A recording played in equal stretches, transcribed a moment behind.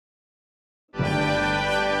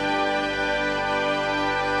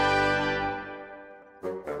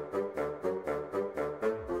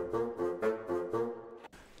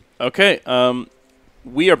Okay,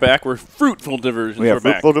 we are back. We're Fruitful Diversions. We are We're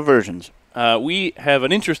Fruitful back. Diversions. We have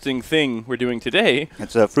an interesting thing we're doing today.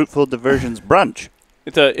 It's a Fruitful Diversions brunch.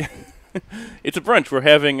 It's a it's a brunch. We're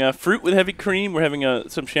having fruit with heavy cream. We're having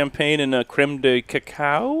some champagne and creme de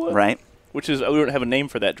cacao. Right. Which is, we don't have a name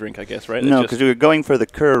for that drink, I guess, right? No, because we were going for the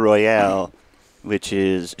Cur Royale, which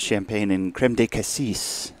is champagne and creme de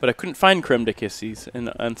cassis. But I couldn't find creme de cassis,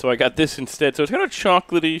 and so I got this instead. So it's kind of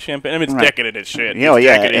chocolatey champagne. I mean, it's Right. decadent as shit. Yeah, It's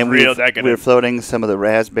decadent, and real decadent. we're floating some of the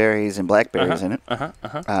raspberries and blackberries in it,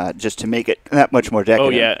 just to make it that much more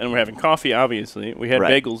decadent. Oh, yeah, and we're having coffee, obviously. We had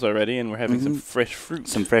Right. bagels already, and we're having some fresh fruit.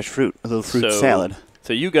 Some fresh fruit, a little fruit salad.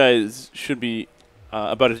 So you guys should be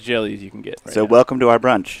about as jelly as you can get. Right So now. welcome to our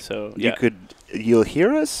brunch. So yeah. You'll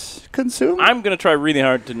hear us consume? I'm going to try really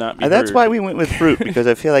hard to not be That's heard. why we went with fruit, because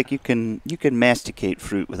I feel like you can masticate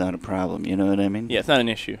fruit without a problem. You know what I mean? Yeah, it's not an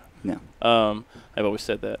issue. No. I've always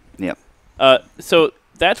said that. Yep. So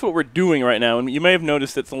that's what we're doing right now, and you may have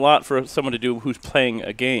noticed it's a lot for someone to do who's playing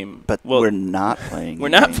a game. But we're not playing. We're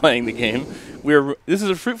not playing the game. This is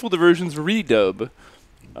a Fruitful Diversions redub.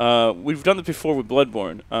 We've done this before with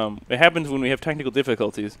Bloodborne. It happens when we have technical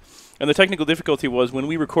difficulties. And the technical difficulty was when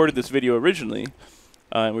we recorded this video originally,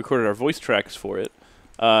 and recorded our voice tracks for it,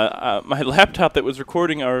 my laptop that was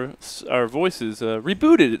recording our voices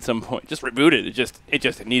rebooted at some point. Just rebooted. It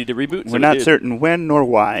just needed to reboot. We're not certain when nor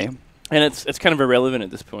why. And it's kind of irrelevant at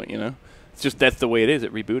this point, you know? It's just that's the way it is.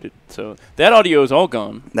 It rebooted. So that audio is all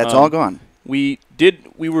gone. That's all gone. We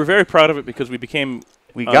were very proud of it because we became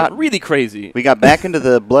really crazy. We got back into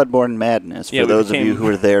the Bloodborne madness, for Yeah, those of you who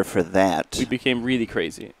were there for that. We became really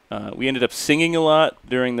crazy. We ended up singing a lot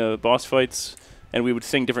during the boss fights, and we would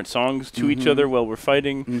sing different songs to each other while we're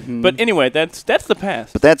fighting. But anyway, that's the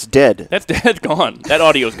past. But that's dead. That's dead, gone. That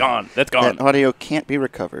audio's gone. That's gone. That audio can't be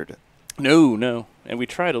recovered. No. And we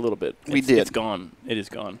tried a little bit. We did. It's gone. It is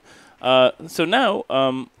gone. So now,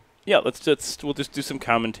 we'll just do some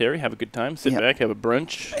commentary, have a good time, sit back, have a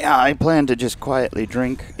brunch. Yeah, I plan to just quietly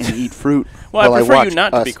drink and eat fruit. Well, while I prefer you watch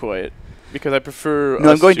not us. to be quiet because I prefer.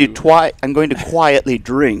 No, us I'm going to quietly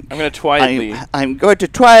drink. I'm going to quietly. I'm going to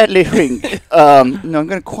quietly drink. No, I'm going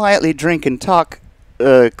to quietly drink and talk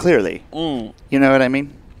clearly. You know what I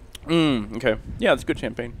mean? Okay. Yeah, it's good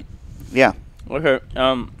champagne. Yeah. Okay.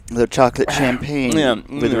 The chocolate champagne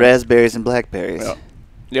with yeah. raspberries and blackberries.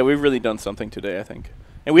 Yeah, we've really done something today, I think.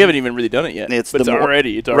 And we haven't even really done it yet. It's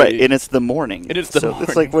already. Right, and it's the morning. It is the morning.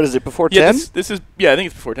 It's like, what is it, before 10? Yeah, this is, I think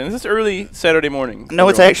it's before 10. This is early Saturday morning. No,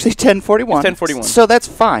 it's actually 10:41. It's 10:41. So that's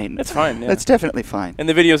fine. That's fine, yeah. That's definitely fine. And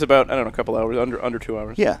the video's about, I don't know, a couple hours, under 2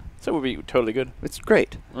 hours. Yeah. So we'll be totally good. It's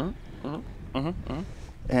great. And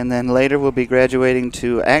then later we'll be graduating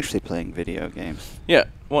to actually playing video games. Yeah.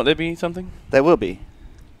 Won't there be something? That will be.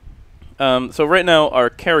 So right now,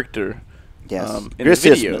 our character... Yes. In the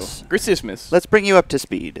video, Grisismus. Let's bring you up to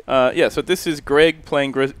speed. Yeah, so this is Greg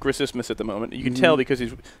playing Grisismus at the moment. You can tell because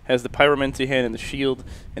he has the pyromancy hand and the shield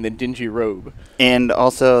and the dingy robe. And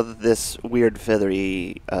also this weird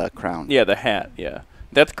feathery crown. Yeah, the hat, yeah.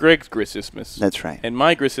 That's Greg's Grisismus. That's right. And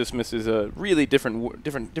my Grisismus is a really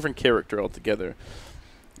different character altogether.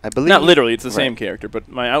 I believe... Not literally, it's the same character, but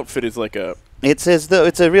my outfit is like a... It's as though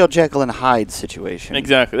it's a real Jekyll and Hyde situation.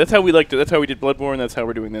 Exactly. That's how we liked it. That's how we did Bloodborne. That's how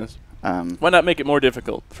we're doing this. Why not make it more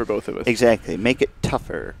difficult for both of us? Exactly. Make it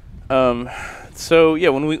tougher. So yeah,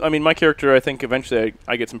 my character, I think eventually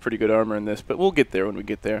I get some pretty good armor in this, but we'll get there when we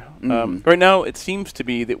get there. Right now, it seems to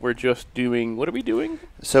be that we're just doing. What are we doing?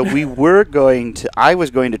 So we were going to. I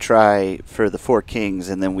was going to try for the 4 kings,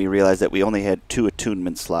 and then we realized that we only had 2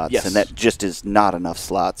 attunement slots, and that just is not enough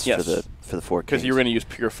slots for the 4 kings. Because you were going to use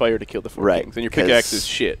pure fire to kill the 4 kings, and your pickaxe is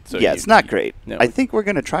shit. So yeah, it's not great. No. I think we're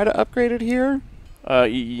going to try to upgrade it here.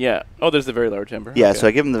 Yeah. Oh, there's the very large ember. Yeah, okay. so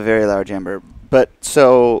I give him the very large ember. But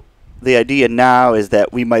so the idea now is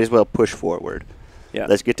that we might as well push forward. Yeah.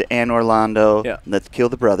 Let's get to Anne Orlando. Yeah. Let's kill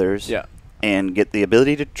the brothers. Yeah. And get the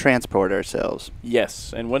ability to transport ourselves.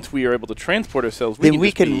 Yes, and once we are able to transport ourselves, then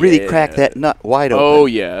we can really crack that nut wide open. Oh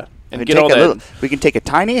yeah. And get all that. We can take a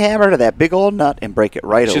tiny hammer to that big old nut and break it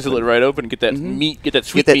right open. Chisel it right open and get that meat, get that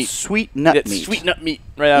sweet meat. Get that sweet nut meat. That sweet nut meat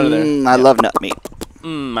right out of there. I love nut meat.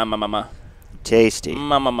 Mama. Tasty.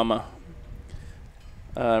 Mama.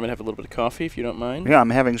 I'm going to have a little bit of coffee, if you don't mind. Yeah,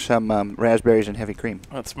 I'm having some raspberries and heavy cream.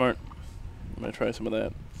 That's smart. I'm going to try some of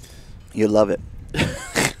that. You love it.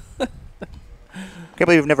 Can't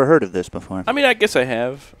believe you've never heard of this before. I mean, I guess I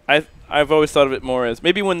have. I've always thought of it more as,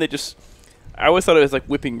 maybe when they just... I always thought of it as like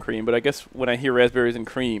whipping cream, but I guess when I hear raspberries and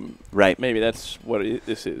cream, maybe that's what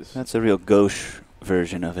this is. That's a real gauche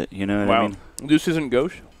version of it, you know what I mean? This isn't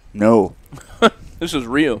gauche? No. This is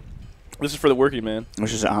real. This is for the working man.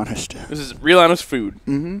 This is honest. This is real honest food.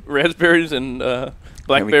 Mm-hmm. Raspberries and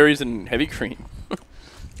blackberries and heavy cream.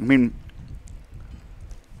 I mean,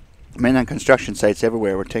 on construction sites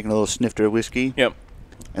everywhere, we're taking a little snifter of whiskey. Yep.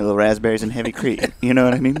 And little raspberries and heavy cream. You know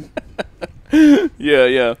what I mean?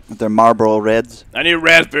 Yeah. With their Marlboro Reds. I need a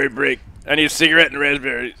raspberry break. I need a cigarette and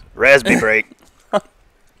raspberries. Raspberry break.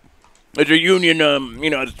 It's a union,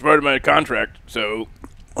 it's part of my contract, so...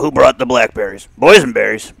 Who brought the blackberries?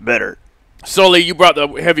 Boysenberries. Better. Sully, you brought the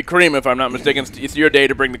heavy cream, if I'm not mistaken. It's your day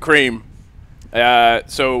to bring the cream.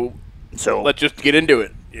 So let's just get into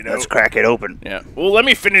it, Let's crack it open. Yeah. Well, let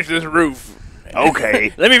me finish this roof.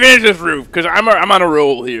 Okay. Let me finish this roof, because I'm on a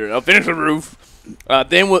roll here. I'll finish the roof.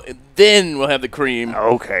 Then we'll have the cream.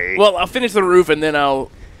 Okay. Well, I'll finish the roof, and then I'll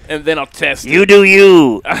test You do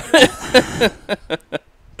you.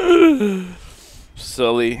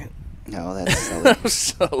 Sully. No, that's Sully.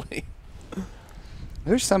 Sully.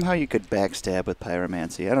 There's somehow you could backstab with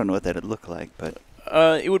pyromancy. I don't know what that'd look like, but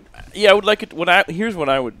it would. Yeah, I would like it. Here's what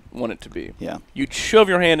I would want it to be. Yeah. You'd shove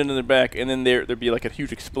your hand into their back, and then there'd be like a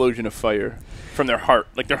huge explosion of fire from their heart.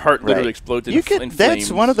 Like their heart literally explodes in flames.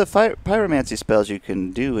 That's one of the pyromancy spells you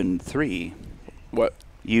can do in 3. What?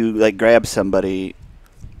 You like grab somebody,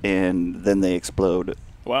 and then they explode.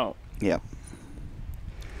 Wow. Yeah.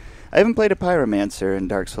 I haven't played a pyromancer in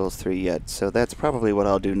Dark Souls 3 yet, so that's probably what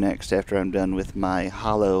I'll do next after I'm done with my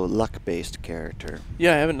hollow luck-based character.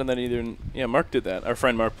 Yeah, I haven't done that either. Yeah, Mark did that. Our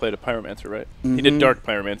friend Mark played a pyromancer, right? Mm-hmm. He did dark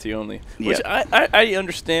pyromancy only, which I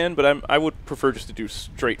understand, but I would prefer just to do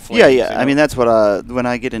straight flames. Yeah. I mean, that's what when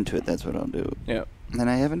I get into it, that's what I'll do. Yeah. And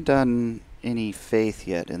I haven't done any faith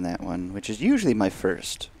yet in that one, which is usually my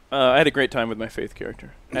first. I had a great time with my faith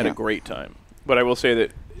character. I had a great time, but I will say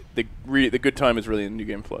that the good time is really in New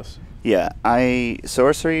Game Plus. Yeah, I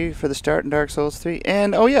sorcery for the start in Dark Souls 3,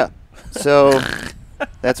 and so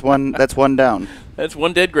that's one down. That's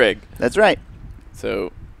one dead Greg. That's right.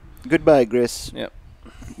 So goodbye, Gris. Yep.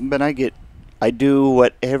 But I do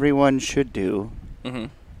what everyone should do. Mm-hmm.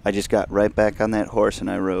 I just got right back on that horse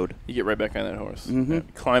and I rode. You get right back on that horse. Mm-hmm. Yeah,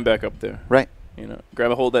 climb back up there. Right.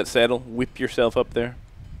 Grab a hold of that saddle, whip yourself up there,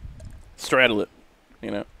 straddle it.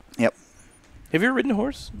 Yep. Have you ever ridden a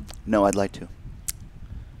horse? No, I'd like to.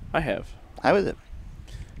 I have. How was it?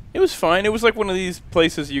 It was fine. It was like one of these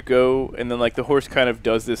places you go, and then like the horse kind of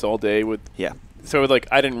does this all day with. Yeah. So like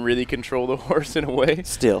I didn't really control the horse in a way.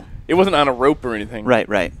 Still. It wasn't on a rope or anything. Right.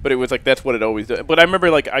 But it was like that's what it always does. But I remember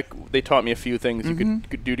like they taught me a few things you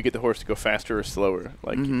could do to get the horse to go faster or slower.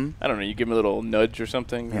 Like I don't know, you give him a little nudge or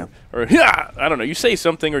something. Yeah. Or I don't know, you say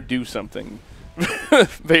something or do something.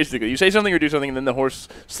 Basically, you say something or do something, and then the horse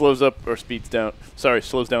slows up or speeds down. Sorry,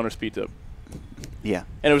 slows down or speeds up. Yeah.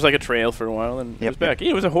 And it was like a trail for a while, and it was back.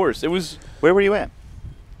 Yeah, it was a horse. It was. Where were you at?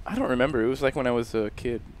 I don't remember. It was like when I was a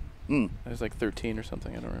kid. I was like 13 or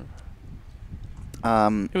something. I don't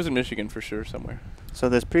remember. It was in Michigan for sure, somewhere. So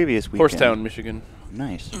this previous weekend. Horstown, Michigan.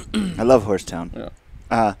 Nice. I love Horstown.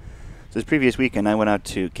 Yeah. So this previous weekend, I went out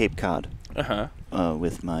to Cape Cod.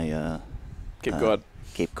 With my. Cape Cod.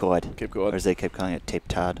 Cape Cod. Or as they kept calling it, Tape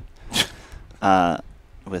Todd.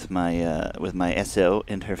 With my SO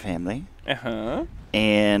and her family.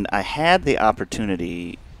 And I had the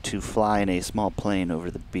opportunity to fly in a small plane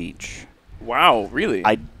over the beach. Wow, really?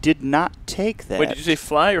 I did not take that. Wait, did you say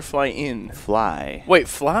fly or fly in? Fly. Wait,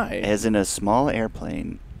 fly? As in a small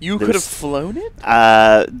airplane. You could have flown it?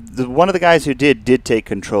 One of the guys who did take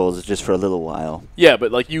controls just for a little while. Yeah,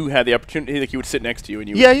 but like you had the opportunity, like he would sit next to you and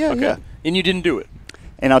you. Yeah. And you didn't do it.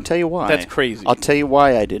 And I'll tell you why. That's crazy. I'll tell you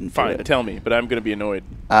why I didn't do it. Fine, tell me, but I'm going to be annoyed.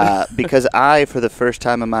 Because I, for the first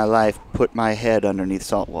time in my life, put my head underneath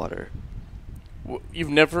salt water. You've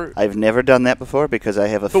never... I've never done that before because I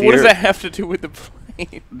have a fear... But what does that have to do with the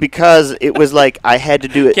plane? Because it was like I had to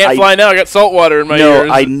do it... Can't fly now, I got salt water in my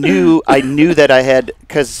ears. No, I knew that I had...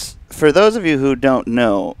 Because for those of you who don't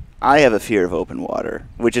know, I have a fear of open water,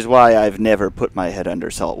 which is why I've never put my head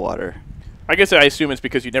under salt water. I guess I assume it's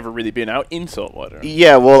because you've never really been out in salt water.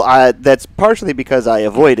 Yeah, well, that's partially because I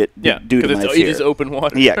avoid it due to my fear. It is open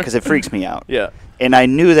water. Yeah, because it freaks me out. Yeah. And I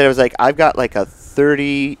knew that I was like, I've got like a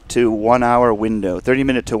 30 to 1 hour window, 30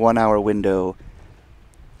 minute to 1 hour window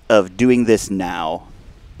of doing this now.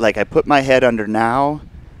 Like I put my head under now,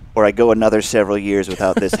 or I go another several years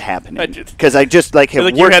without this happening. Because I just like have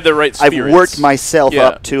worked. You had the right spirits. I've worked myself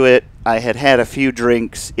up to it. I had a few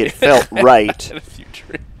drinks. It felt right. Had a few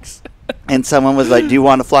drinks. And someone was like, "Do you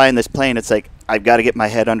want to fly in this plane?" It's like I've got to get my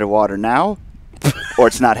head underwater now, or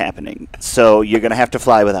it's not happening. So you're gonna have to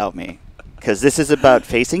fly without me. Because this is about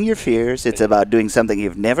facing your fears. It's about doing something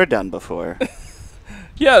you've never done before.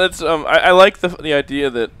 Yeah, that's. I like the idea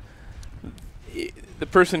that the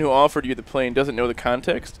person who offered you the plane doesn't know the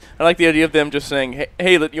context. I like the idea of them just saying,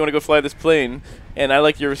 hey, you want to go fly this plane? And I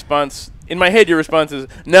like your response. In my head, your response is,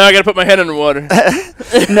 no, I got to put my head underwater.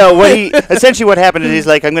 No, essentially what happened is he's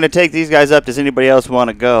like, I'm going to take these guys up. Does anybody else want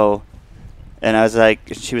to go? And I was like,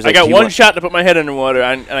 she was like, I got one shot to put my head underwater,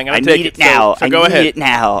 and I'm going to take it now. So go ahead. I need it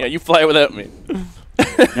now. Yeah, you fly without me.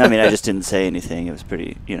 No, I mean, I just didn't say anything. It was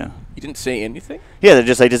pretty, You didn't say anything? Yeah, they're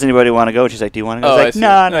just like, does anybody want to go? And she's like, do you want to go? Oh, I was like, no,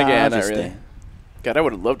 I'll just really. stay. God, I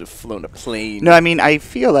would have loved to have flown a plane. No, I mean, I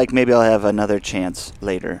feel like maybe I'll have another chance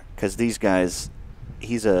later because these guys,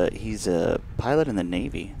 he's a pilot in the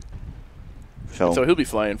Navy. So he'll be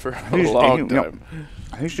flying for a long time.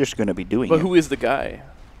 He's just going to be doing it. But who is the guy?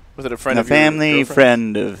 Was it a friend of your family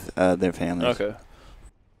girlfriend? Friend of their family. Okay.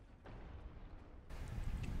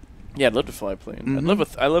 Yeah, I'd love to fly a plane.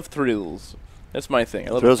 I love thrills. That's my thing.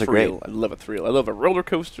 I love Thrills a thrill. are great. I love a thrill. I love a roller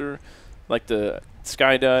coaster, like the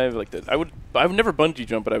skydive, like the. I would never bungee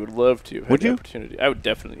jump, but I would love to. Would you? Opportunity. I would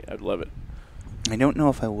definitely. I'd love it. I don't know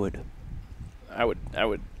if I would. I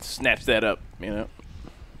would snatch that up. I'd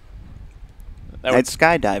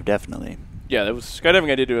skydive definitely. Yeah, that was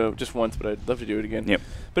skydiving. I did just once, but I'd love to do it again. Yep.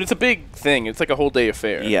 But it's a big thing. It's like a whole day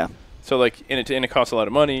affair. Yeah. So and it costs a lot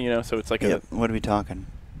of money. So it's like What are we talking?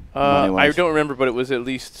 I don't remember, but it was at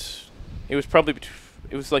least. It was probably.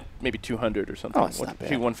 It was like maybe 200 or something. Oh, it's not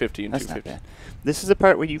bad. 150 and That's 250. not bad. This is the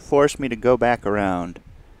part where you force me to go back around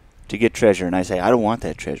to get treasure, and I say, I don't want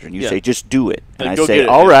that treasure. And you say, just do it. And I say,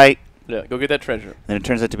 all right. Yeah, go get that treasure. And it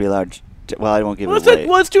turns out to be a large. Well, I won't give it away.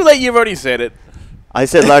 Well, it's too late. You've already said it. I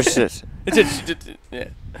said large. Yeah.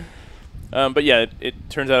 But yeah, it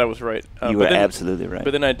turns out I was right. You were absolutely right.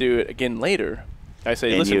 But then I do it again later. I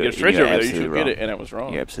say, and listen, there's treasure over there. You should get it. And I was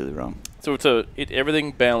wrong. You're absolutely wrong. So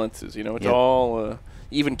everything balances. It's all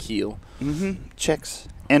even keel. Mm-hmm. Checks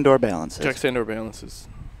and or balances. Checks and or balances.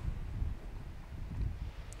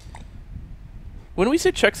 When we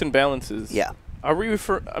say checks and balances, are we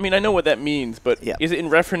I mean, I know what that means, but is it in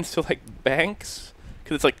reference to like banks?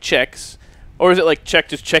 Because it's like checks. Or is it like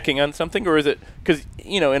just checking on something? Or is it because,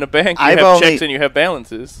 in a bank you have checks and you have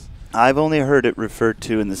balances? I've only heard it referred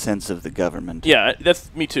to in the sense of the government. Yeah,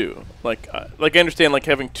 that's me too. Like I understand like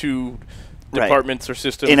having two departments or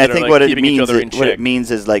systems and that I think are what keeping each other in check. What it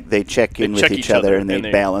means is like they check in with each other and they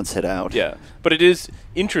balance it out. Yeah, but it is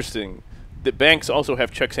interesting that banks also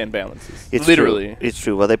have checks and balances. It's literally. True. It's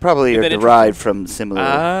true. Well, they probably are derived from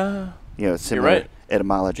similar, similar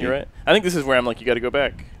etymology. You're right. I think this is where I'm like, you got to go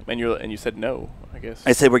back. And you said no, I guess.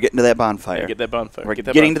 I said we're getting to that bonfire. Get that bonfire. We're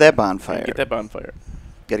getting to that bonfire. Get that bonfire.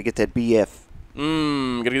 Got to get that BF.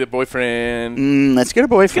 Got to get a boyfriend. Let's get a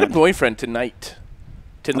boyfriend. Let's get a boyfriend tonight.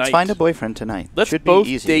 Let's find a boyfriend tonight. Let's Should both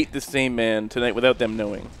be easy. date the same man tonight without them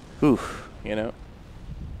knowing. Oof. And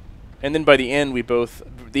then by the end,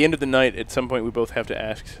 the end of the night, at some point, we both have to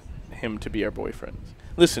ask him to be our boyfriends.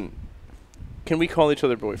 Listen, can we call each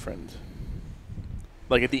other boyfriends?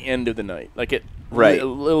 Like at the end of the night, like at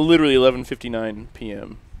literally 11:59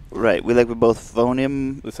 p.m. Right. We both phone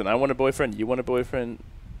him. Listen, I want a boyfriend. You want a boyfriend.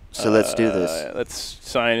 So let's do this. Let's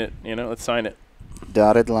sign it. Let's sign it.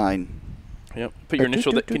 Dotted line. Yep. Put your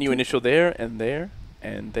initial. Can you initial there and there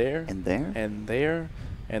and there and there and there,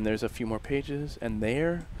 and there's a few more pages and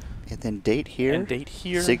there. And then date here. And date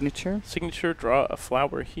here. Signature. Signature. Draw a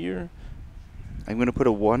flower here. I'm going to put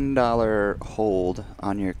a $1 hold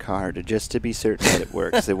on your card just to be certain that it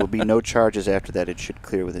works. There will be no charges after that. It should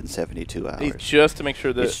clear within 72 hours. It's just to make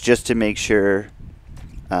sure that... It's just to make sure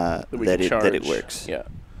that it works. Yeah.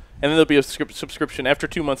 And then there'll be a subscription. After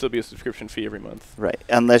 2 months, there'll be a subscription fee every month. Right.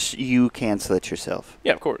 Unless you cancel it yourself.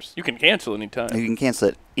 Yeah, of course. You can cancel any time. You can cancel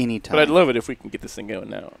it any time. But I'd love it if we can get this thing going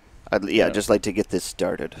now. I'd just like to get this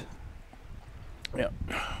started. Yeah.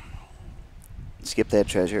 Skip that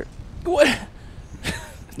treasure. What?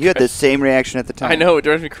 You had the same reaction at the time. I know. It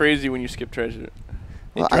drives me crazy when you skip treasure.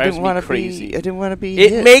 Well, I didn't want to crazy. I didn't want to be.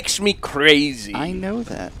 It makes me crazy. I know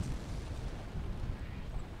that.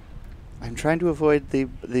 I'm trying to avoid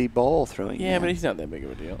the ball throwing. Yeah, but he's not that big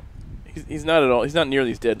of a deal. He's not at all. He's not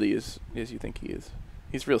nearly as deadly as you think he is.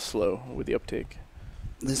 He's real slow with the uptake.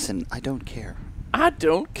 Listen, I don't care. I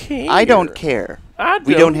don't care. I don't care.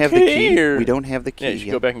 We don't have the key. We don't have the key. Yeah, you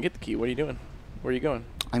should go back and get the key. What are you doing? Where are you going?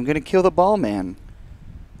 I'm going to kill the ball man.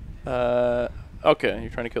 Okay,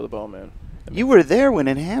 you're trying to kill the ball man. You were there when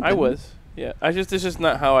it happened. I was. Yeah. This is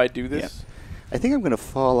not how I do this. Yeah. I think I'm going to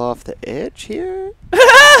fall off the edge here.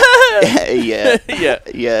 Yeah. Yeah.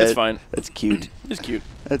 That's fine. That's cute. It's cute.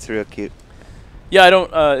 That's real cute. Yeah, I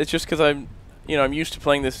don't. It's just because I'm used to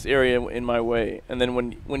playing this area in my way, and then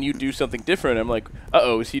when you do something different, I'm like,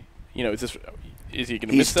 is he? Is he going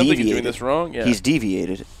to miss something? He's doing this wrong. Yeah. He's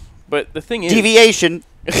deviated. But the thing is... Deviation.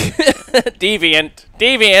 Deviant.